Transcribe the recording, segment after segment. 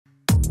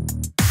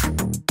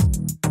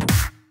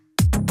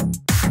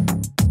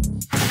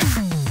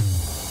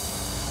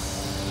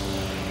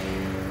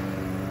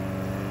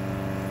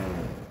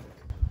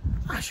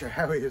sure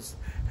how he is.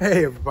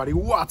 Hey everybody,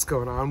 what's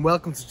going on?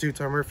 Welcome to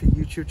twotonemurphy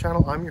YouTube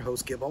channel. I'm your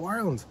host,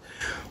 GibboIreland.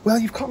 Well,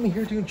 you've caught me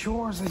here doing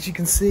chores, as you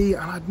can see,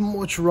 and I'd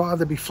much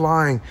rather be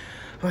flying.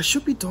 I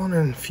should be done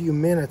in a few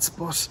minutes,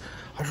 but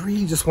I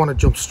really just want to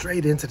jump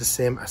straight into the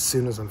sim as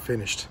soon as I'm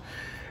finished.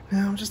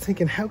 Now, I'm just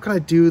thinking, how can I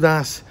do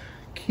that?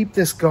 Keep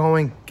this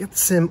going, get the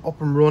sim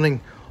up and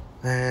running,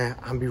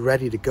 and be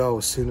ready to go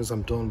as soon as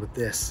I'm done with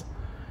this.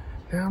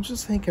 Now, I'm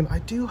just thinking, I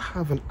do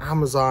have an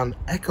Amazon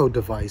Echo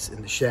device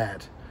in the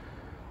shed.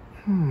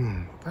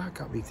 That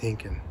got me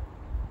thinking.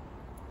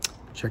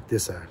 Check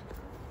this out.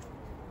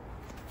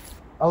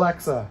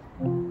 Alexa,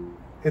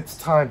 it's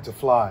time to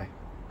fly.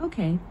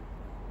 Okay.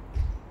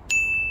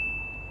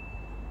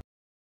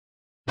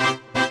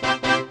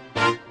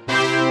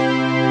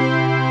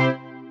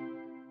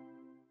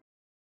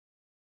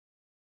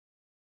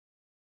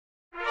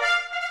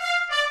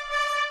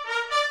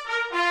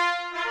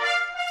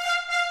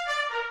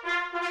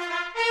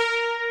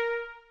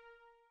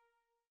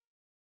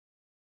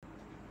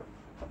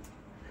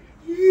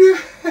 Yay!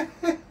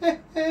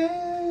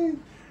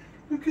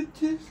 Look at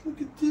this,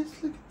 look at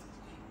this, look at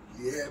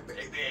this. Yeah,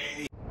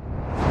 baby!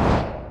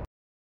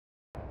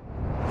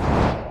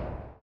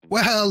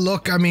 Well,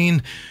 look, I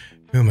mean,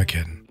 who am I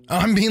kidding?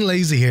 I'm being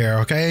lazy here,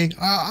 okay?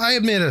 I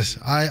admit it.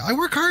 I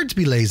work hard to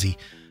be lazy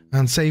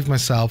and save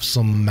myself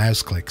some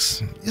mouse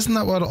clicks. Isn't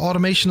that what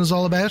automation is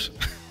all about?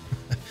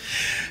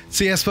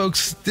 So yes,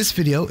 folks, this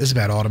video is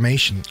about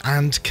automation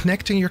and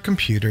connecting your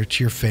computer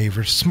to your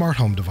favorite smart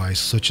home device,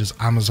 such as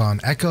Amazon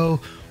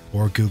Echo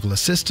or Google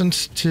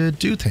Assistant, to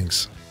do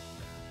things.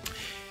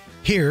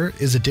 Here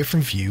is a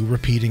different view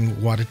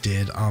repeating what it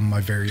did on my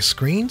various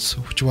screens,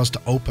 which was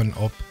to open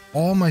up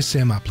all my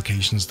sim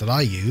applications that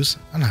I use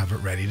and have it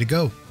ready to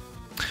go.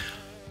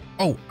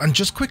 Oh, and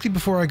just quickly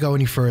before I go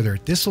any further,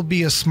 this will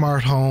be a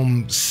smart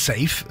home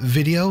safe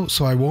video,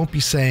 so I won't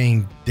be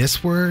saying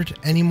this word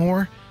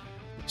anymore,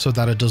 so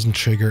that it doesn't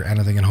trigger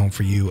anything at home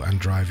for you and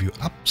drive you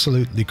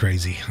absolutely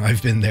crazy.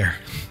 I've been there.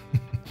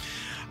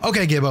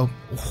 Okay, Gibbo,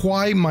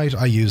 why might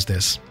I use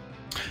this?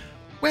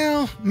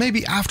 Well,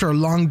 maybe after a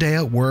long day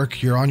at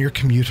work, you're on your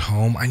commute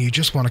home and you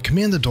just want to come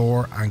in the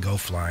door and go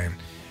flying.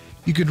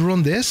 You could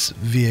run this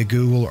via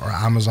Google or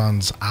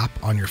Amazon's app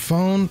on your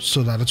phone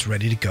so that it's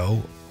ready to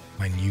go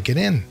when you get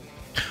in.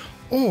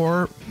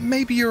 Or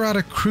maybe you're at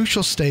a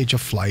crucial stage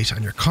of flight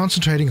and you're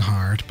concentrating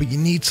hard, but you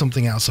need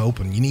something else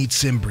open. You need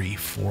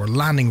SimBrief or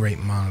landing rate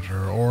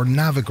monitor or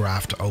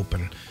Navigraph to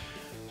open.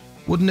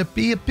 Wouldn't it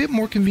be a bit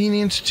more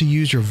convenient to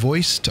use your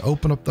voice to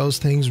open up those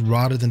things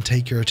rather than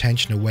take your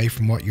attention away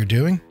from what you're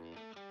doing?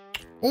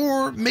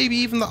 Or maybe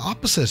even the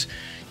opposite.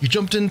 You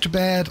jumped into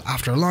bed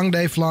after a long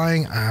day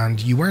flying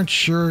and you weren't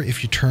sure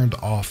if you turned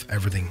off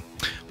everything.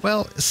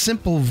 Well, a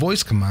simple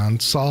voice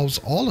command solves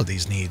all of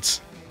these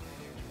needs.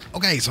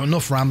 Okay, so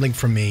enough rambling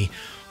from me.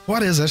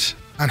 What is it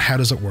and how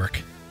does it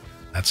work?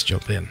 Let's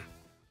jump in.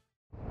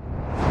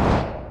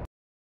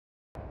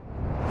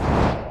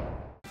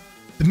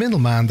 The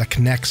middleman that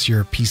connects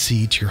your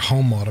PC to your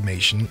home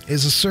automation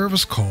is a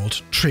service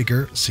called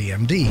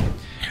TriggerCMD,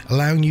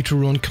 allowing you to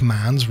run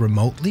commands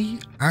remotely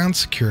and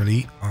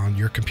securely on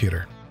your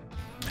computer.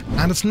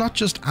 And it's not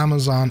just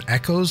Amazon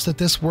Echoes that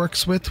this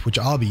works with, which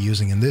I'll be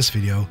using in this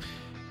video,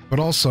 but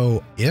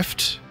also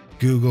IFT,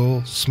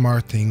 Google,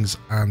 SmartThings,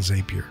 and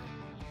Zapier.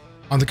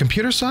 On the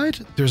computer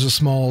side, there's a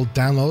small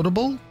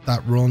downloadable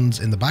that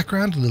runs in the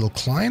background, a little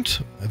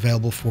client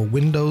available for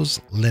Windows,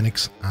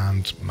 Linux,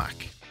 and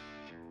Mac.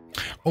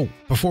 Oh,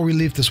 before we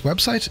leave this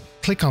website,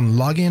 click on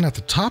Login at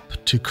the top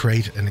to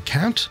create an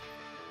account.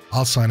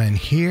 I'll sign in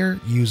here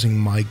using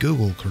my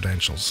Google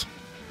credentials.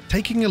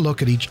 Taking a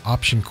look at each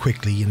option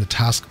quickly in the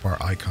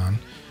taskbar icon,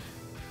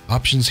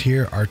 options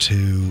here are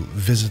to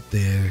visit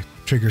the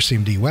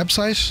TriggerCMD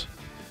website,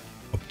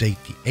 update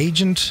the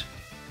agent,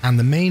 and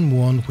the main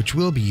one which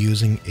we'll be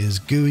using is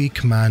GUI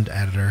Command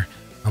Editor,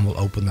 and we'll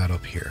open that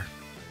up here.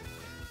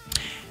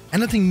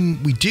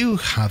 Anything we do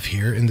have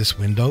here in this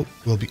window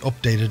will be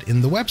updated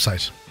in the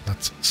website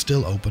that's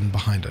still open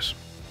behind it.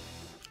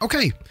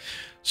 Okay,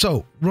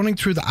 so running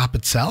through the app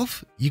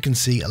itself, you can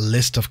see a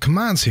list of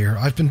commands here.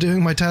 I've been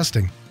doing my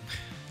testing.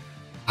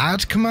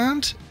 Add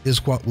command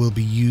is what we'll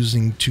be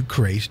using to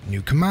create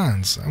new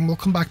commands, and we'll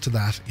come back to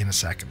that in a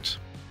second.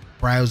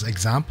 Browse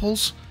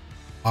examples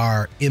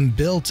are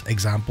inbuilt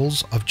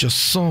examples of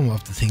just some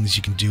of the things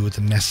you can do with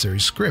the necessary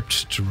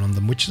script to run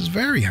them, which is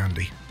very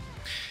handy.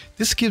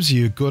 This gives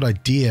you a good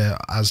idea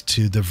as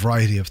to the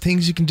variety of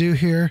things you can do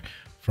here,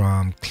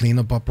 from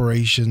cleanup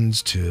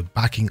operations to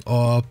backing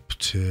up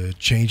to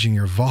changing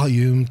your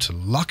volume to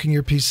locking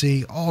your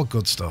PC, all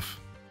good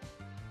stuff.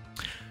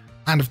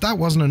 And if that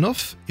wasn't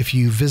enough, if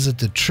you visit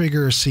the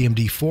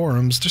TriggerCMD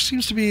forums, there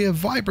seems to be a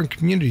vibrant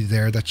community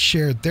there that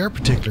shared their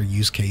particular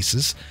use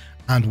cases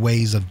and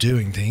ways of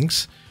doing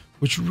things,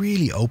 which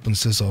really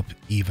opens this up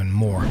even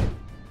more.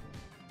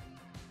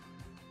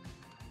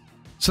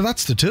 So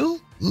that's the tool.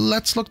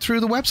 Let's look through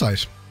the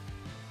website.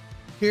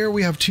 Here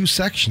we have two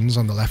sections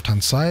on the left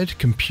hand side,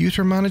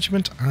 computer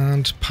management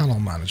and panel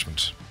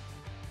management.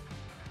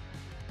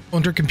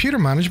 Under computer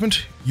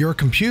management, your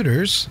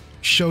computers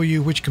show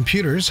you which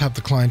computers have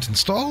the client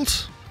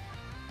installed.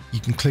 You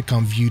can click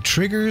on view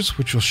triggers,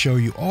 which will show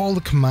you all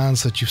the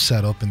commands that you've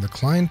set up in the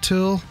client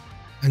tool.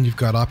 And you've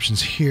got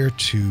options here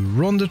to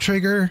run the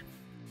trigger,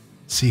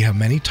 see how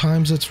many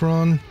times it's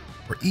run,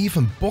 or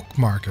even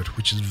bookmark it,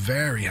 which is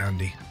very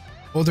handy.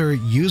 Other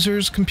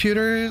users'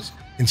 computers,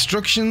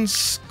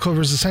 instructions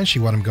covers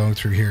essentially what I'm going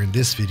through here in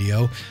this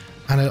video.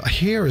 And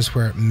here is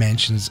where it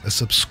mentions a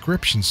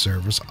subscription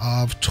service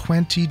of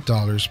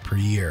 $20 per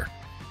year.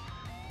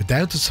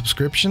 Without the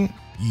subscription,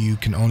 you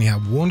can only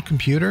have one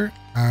computer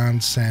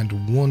and send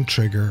one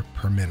trigger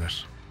per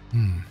minute.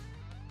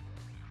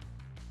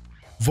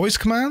 Voice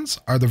commands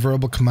are the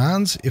verbal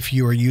commands if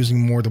you are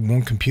using more than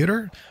one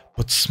computer,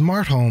 but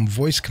smart home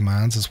voice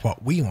commands is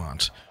what we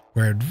want,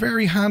 where it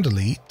very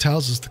handily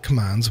tells us the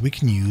commands we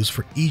can use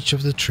for each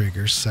of the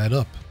triggers set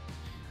up.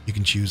 You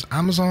can choose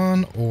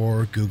Amazon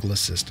or Google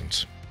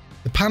Assistant.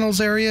 The panels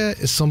area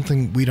is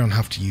something we don't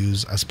have to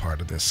use as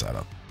part of this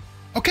setup.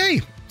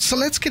 Okay, so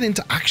let's get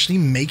into actually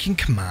making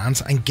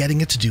commands and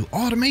getting it to do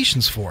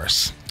automations for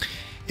us.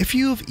 If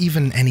you have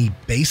even any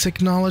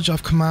basic knowledge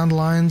of command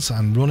lines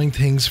and running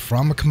things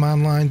from a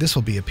command line, this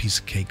will be a piece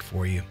of cake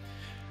for you.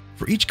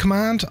 For each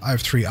command, I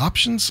have 3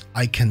 options.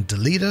 I can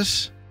delete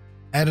it,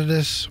 edit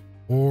it,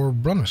 or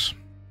run it.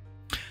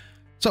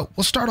 So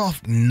we'll start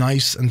off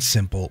nice and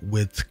simple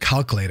with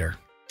calculator.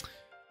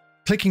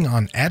 Clicking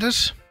on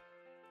edit,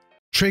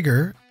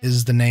 trigger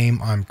is the name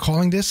I'm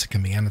calling this. It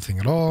can be anything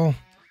at all.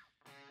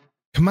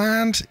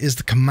 Command is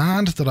the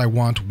command that I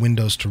want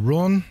Windows to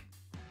run.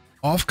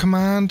 Off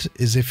command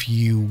is if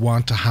you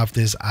want to have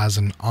this as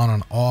an on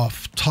and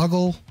off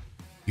toggle.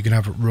 You can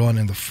have it run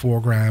in the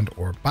foreground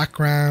or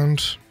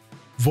background.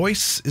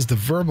 Voice is the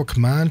verbal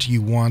command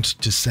you want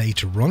to say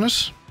to run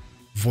it.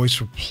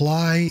 Voice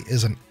reply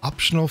is an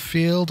optional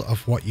field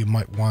of what you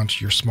might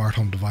want your smart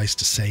home device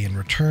to say in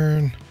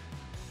return.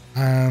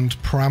 And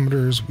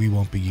parameters we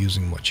won't be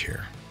using much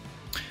here.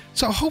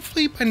 So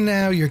hopefully by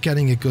now you're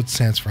getting a good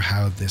sense for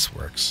how this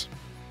works.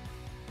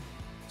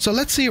 So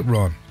let's see it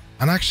run.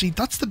 And actually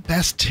that's the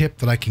best tip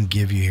that I can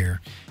give you here.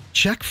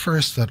 Check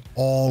first that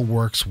all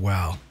works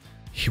well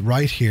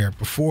right here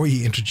before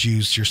you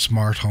introduce your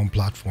smart home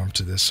platform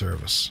to this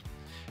service.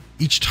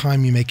 Each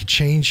time you make a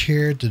change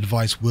here, the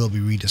device will be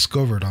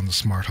rediscovered on the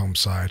smart home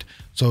side.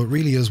 So it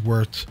really is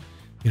worth,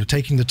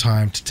 taking the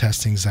time to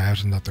test things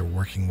out and that they're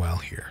working well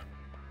here.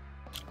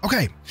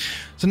 Okay,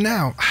 so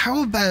now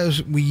how about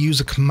we use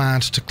a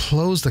command to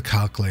close the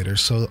calculator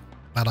so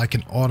that I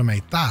can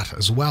automate that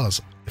as well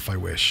as if I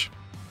wish.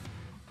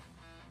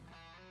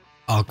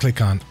 I'll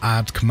click on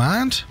add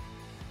command.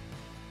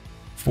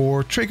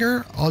 For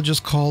trigger, I'll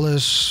just call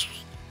it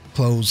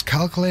close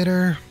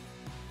calculator.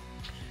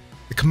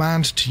 The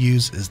command to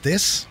use is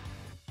this.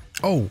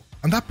 Oh,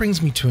 and that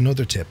brings me to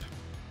another tip.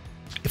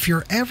 If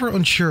you're ever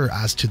unsure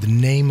as to the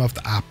name of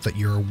the app that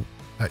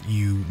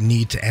you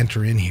need to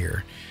enter in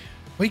here,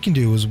 what you can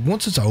do is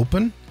once it's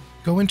open,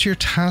 go into your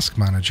task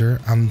manager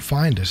and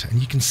find it,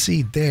 and you can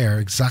see there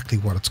exactly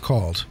what it's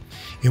called.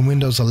 In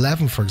Windows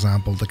 11, for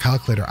example, the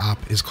calculator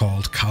app is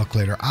called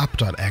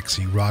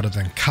calculatораpp.exe rather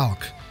than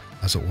calc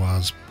as it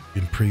was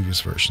in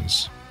previous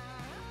versions.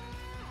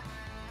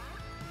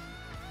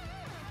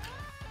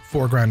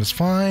 Foreground is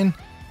fine,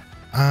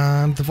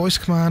 and the voice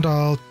command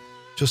I'll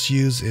just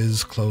use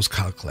is close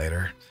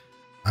calculator.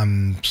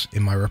 And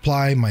in my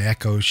reply, my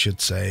echo should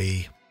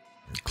say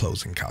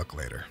closing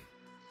calculator.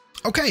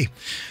 Okay,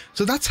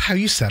 so that's how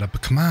you set up a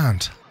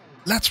command.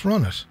 Let's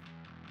run it.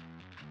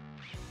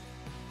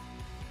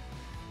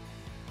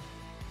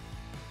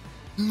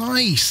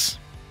 Nice.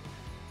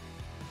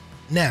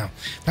 Now,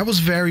 that was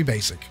very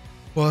basic,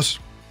 but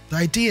the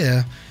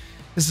idea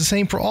is the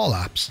same for all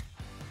apps.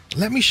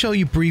 Let me show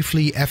you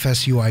briefly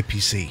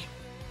FSUIPC.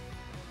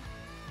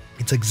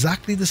 It's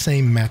exactly the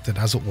same method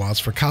as it was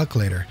for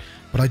calculator,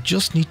 but I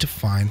just need to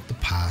find the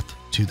path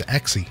to the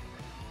exe.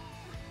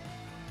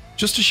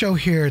 Just to show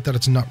here that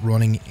it's not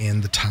running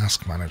in the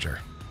task manager.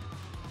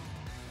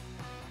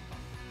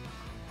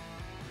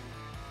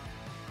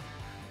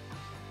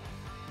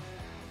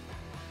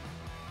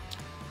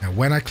 Now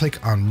when I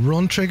click on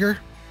run trigger,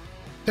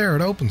 there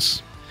it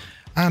opens.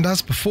 And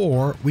as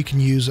before, we can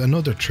use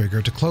another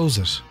trigger to close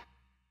it.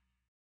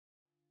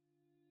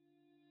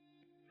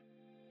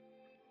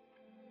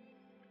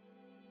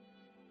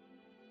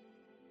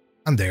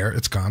 And there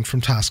it's gone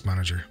from task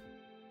manager.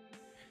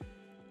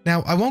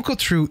 Now, I won't go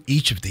through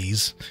each of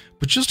these,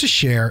 but just to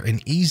share an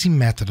easy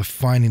method of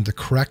finding the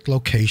correct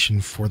location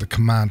for the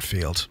command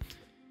field.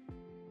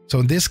 So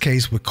in this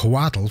case with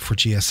Coatl for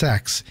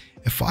GSX,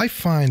 if I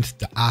find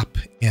the app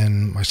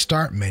in my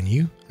start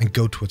menu and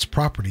go to its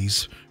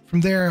properties, from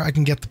there I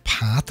can get the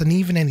path and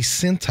even any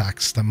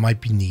syntax that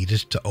might be needed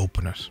to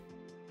open it.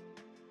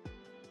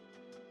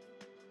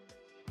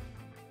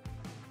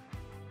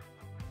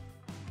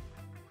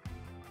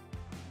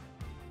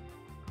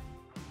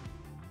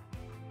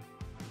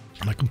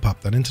 And I can pop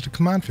that into the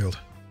command field.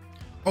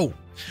 Oh,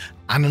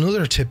 and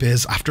another tip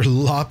is, after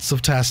lots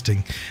of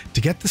testing,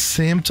 to get the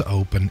sim to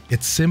open,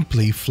 it's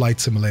simply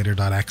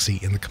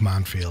flightsimulator.exe in the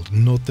command field.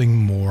 Nothing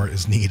more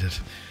is needed.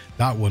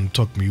 That one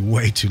took me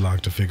way too long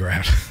to figure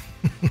out.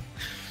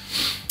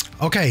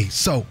 Okay,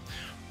 so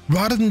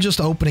rather than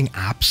just opening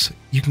apps,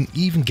 you can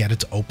even get it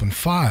to open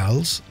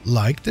files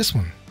like this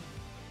one.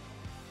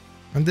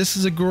 And this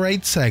is a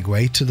great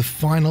segue to the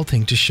final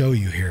thing to show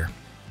you here.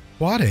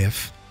 What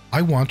if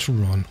I want to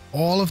run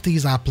all of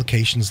these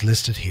applications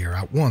listed here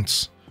at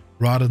once,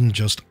 rather than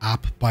just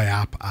app by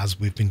app as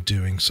we've been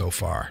doing so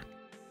far?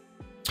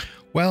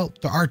 Well,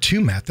 there are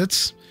two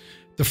methods.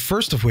 The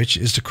first of which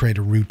is to create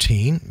a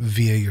routine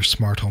via your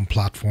smart home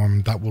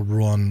platform that will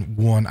run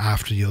one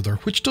after the other,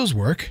 which does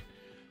work.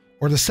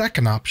 Or the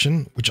second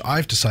option, which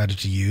I've decided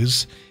to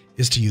use,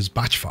 is to use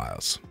batch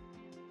files.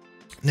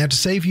 Now, to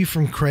save you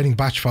from creating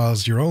batch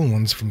files, your own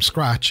ones from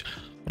scratch,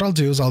 what I'll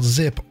do is I'll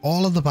zip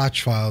all of the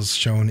batch files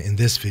shown in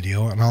this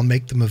video and I'll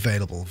make them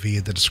available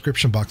via the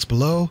description box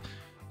below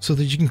so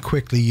that you can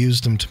quickly use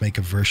them to make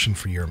a version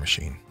for your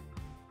machine.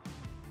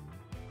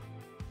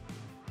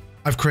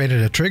 I've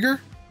created a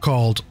trigger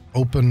called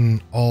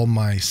Open All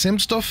My Sim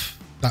Stuff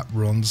that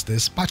runs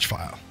this batch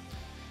file.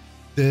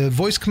 The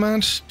voice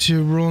command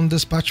to run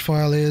this batch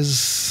file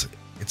is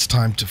 "It's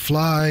time to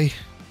fly,"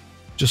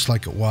 just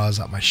like it was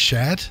at my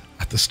shed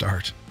at the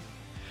start.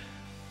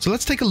 So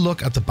let's take a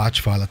look at the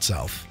batch file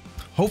itself.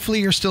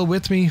 Hopefully you're still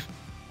with me.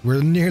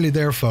 We're nearly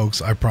there,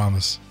 folks, I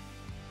promise.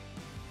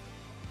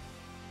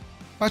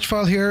 Batch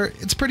file here,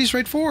 it's pretty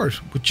straightforward,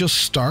 with just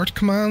start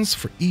commands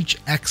for each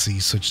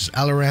exe, such as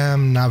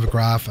LRM,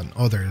 Navigraph, and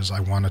others I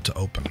wanted to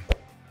open.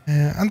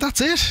 And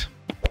that's it.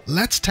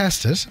 Let's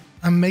test it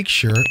and make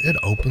sure it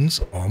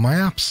opens all my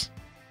apps.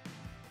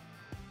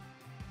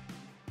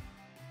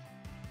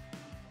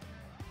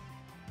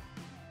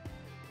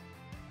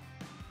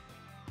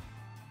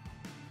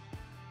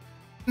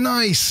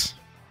 Nice.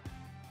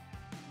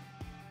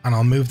 And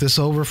I'll move this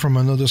over from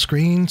another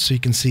screen so you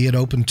can see it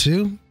open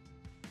too.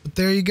 But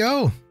there you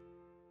go.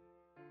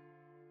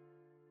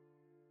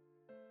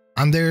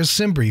 And there's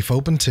SimBrief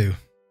open too.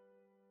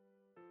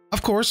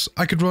 Of course,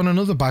 I could run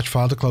another batch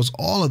file to close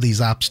all of these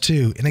apps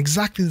too, in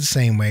exactly the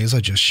same way as I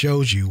just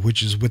showed you,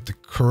 which is with the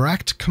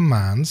correct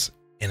commands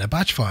in a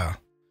batch file.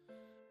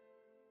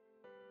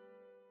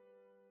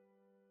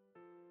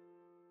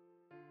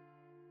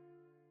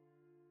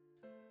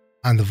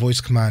 And the voice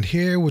command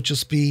here would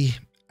just be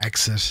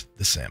exit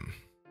the sim.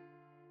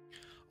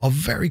 I'll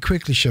very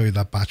quickly show you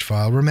that batch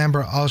file.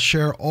 Remember, I'll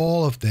share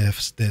all of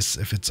this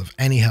if it's of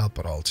any help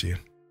at all to you.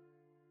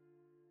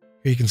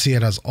 Here you can see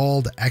it has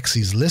all the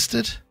exes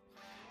listed.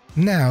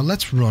 Now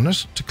let's run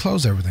it to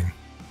close everything.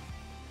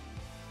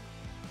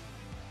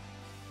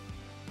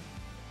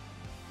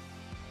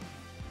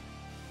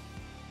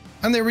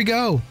 And there we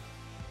go.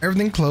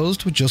 Everything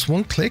closed with just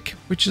one click,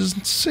 which is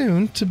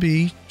soon to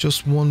be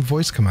just one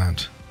voice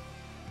command.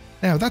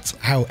 Now that's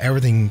how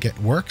everything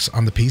works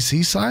on the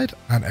PC side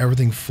and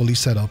everything fully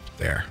set up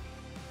there.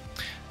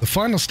 The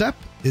final step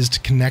is to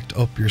connect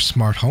up your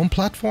smart home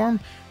platform,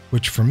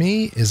 which for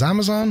me is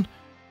Amazon,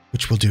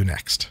 which we'll do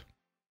next.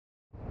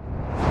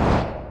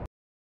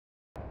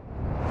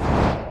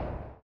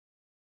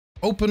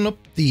 Open up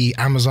the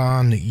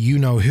Amazon You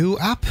Know Who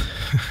app,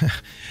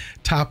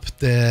 tap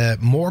the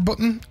More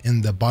button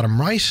in the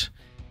bottom right,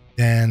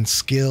 then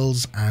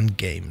Skills and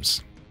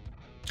Games.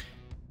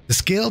 The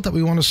skill that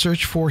we want to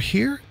search for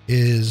here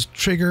is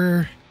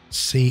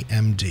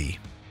TriggerCMD.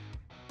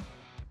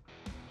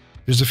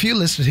 There's a few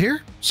listed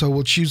here, so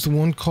we'll choose the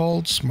one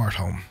called Smart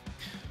Home.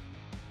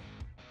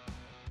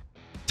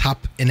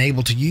 Tap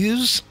Enable to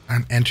Use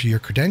and enter your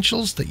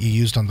credentials that you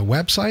used on the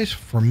website.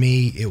 For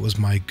me, it was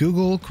my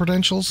Google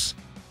credentials.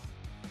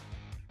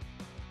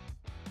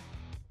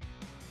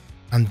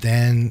 And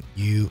then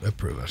you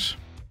approve it.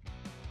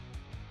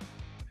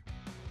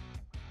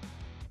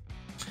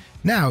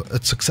 Now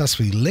it's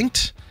successfully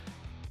linked.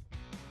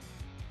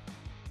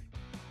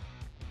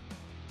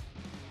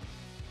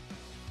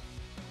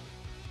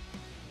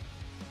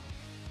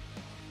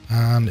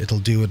 And it'll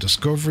do a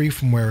discovery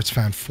from where it's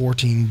found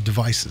 14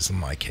 devices in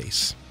my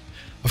case.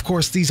 Of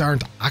course, these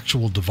aren't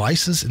actual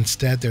devices.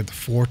 Instead, they're the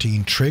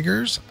 14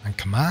 triggers and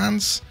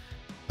commands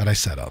that I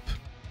set up.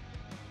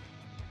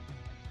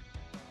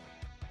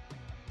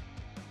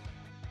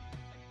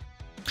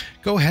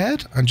 Go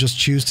ahead and just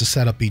choose to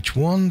set up each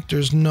one.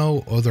 There's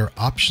no other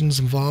options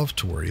involved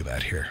to worry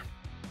about here.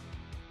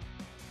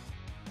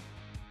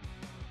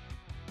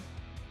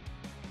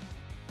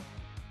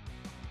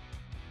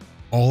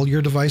 All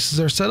your devices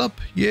are set up.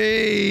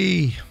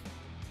 Yay!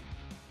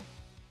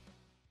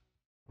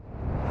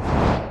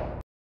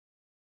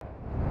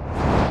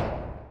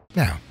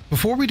 Now,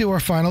 before we do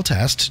our final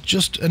test,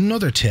 just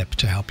another tip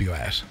to help you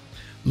out.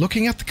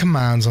 Looking at the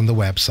commands on the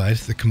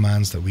website, the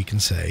commands that we can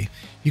say,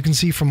 you can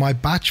see from my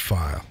batch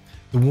file,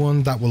 the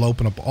one that will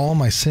open up all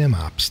my sim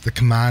apps, the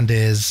command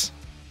is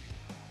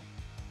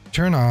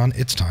turn on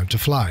It's Time to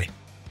Fly.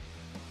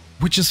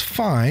 Which is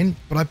fine,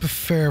 but I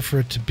prefer for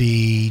it to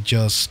be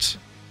just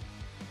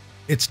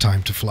It's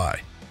Time to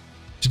Fly.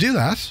 To do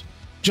that,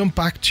 jump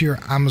back to your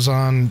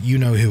Amazon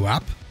you-know-who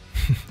app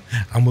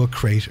and we'll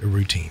create a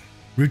routine.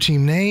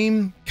 Routine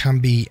name can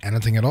be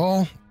anything at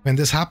all. When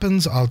this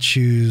happens, I'll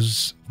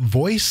choose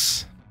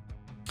voice.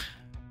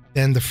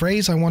 Then the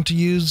phrase I want to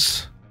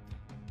use,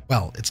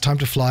 well, it's time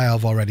to fly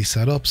I've already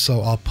set up,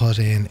 so I'll put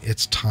in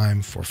it's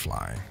time for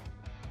flying.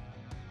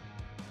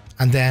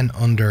 And then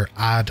under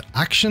add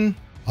action,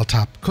 I'll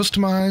tap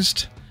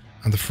customized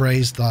and the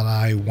phrase that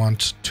I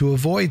want to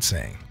avoid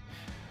saying.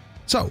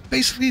 So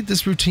basically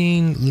this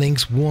routine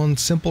links one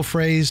simple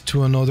phrase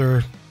to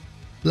another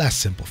less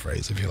simple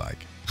phrase, if you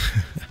like.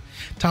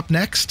 Tap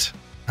next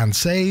and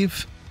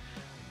save,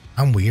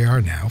 and we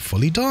are now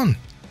fully done.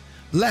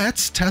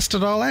 Let's test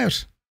it all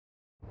out.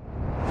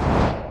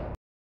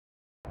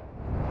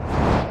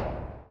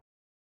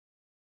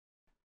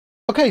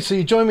 Okay, so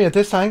you join me at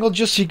this angle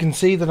just so you can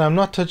see that I'm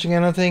not touching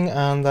anything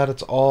and that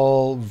it's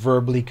all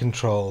verbally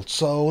controlled.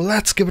 So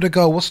let's give it a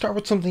go. We'll start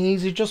with something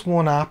easy, just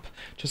one app,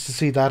 just to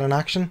see that in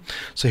action.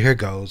 So here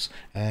goes.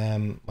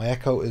 My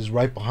Echo is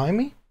right behind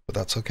me, but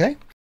that's okay.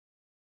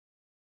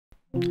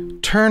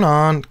 Turn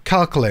on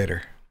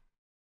calculator.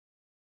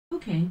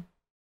 Okay.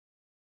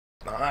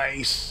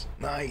 Nice,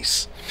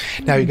 nice.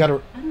 Now you gotta...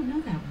 I don't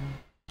know that one.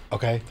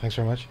 Okay, thanks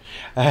very much.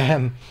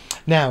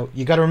 Now,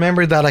 you got to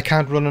remember that I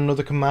can't run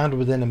another command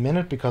within a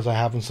minute because I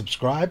haven't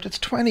subscribed. It's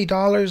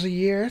 $20 a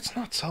year. It's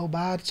not so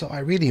bad. So I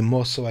really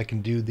must, so I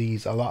can do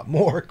these a lot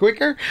more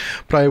quicker.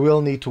 But I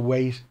will need to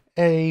wait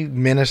a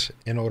minute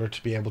in order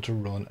to be able to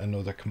run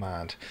another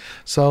command.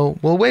 So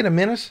we'll wait a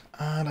minute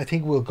and I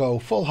think we'll go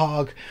full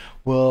hog.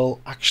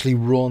 We'll actually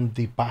run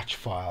the batch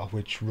file,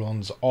 which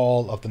runs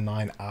all of the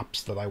 9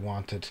 apps that I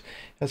wanted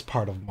as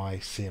part of my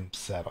sim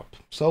setup.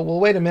 So we'll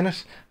wait a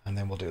minute and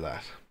then we'll do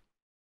that.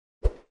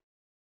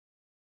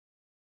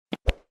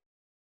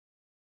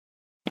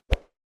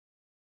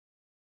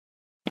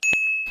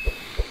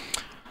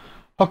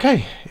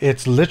 Okay,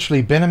 it's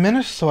literally been a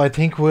minute, so I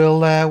think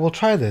we'll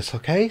try this.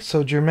 Okay,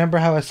 so do you remember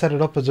how I set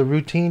it up as a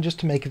routine just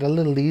to make it a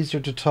little easier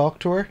to talk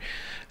to her?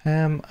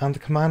 And the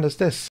command is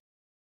this.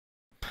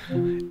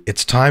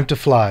 It's time to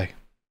fly.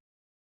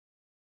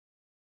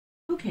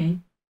 Okay.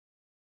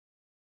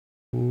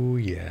 Oh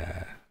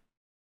yeah.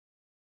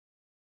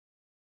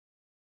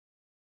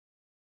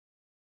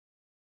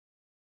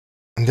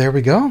 And there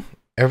we go.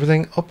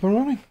 Everything up and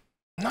running.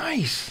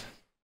 Nice.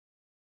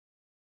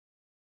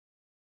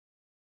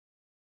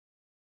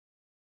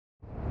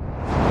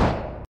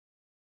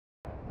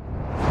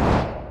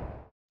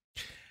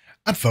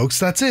 And folks,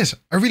 that's it.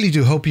 I really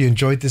do hope you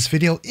enjoyed this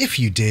video. If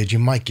you did, you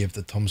might give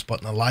the thumbs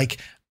button a like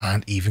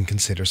and even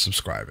consider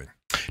subscribing.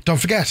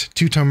 Don't forget,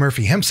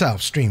 twotonemurphy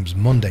himself streams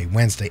Monday,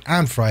 Wednesday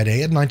and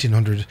Friday at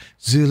 1900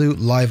 Zulu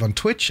live on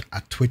Twitch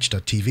at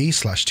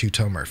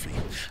twitch.tv/twotonemurphy.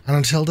 And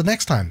until the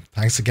next time,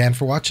 thanks again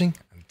for watching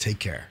and take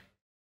care.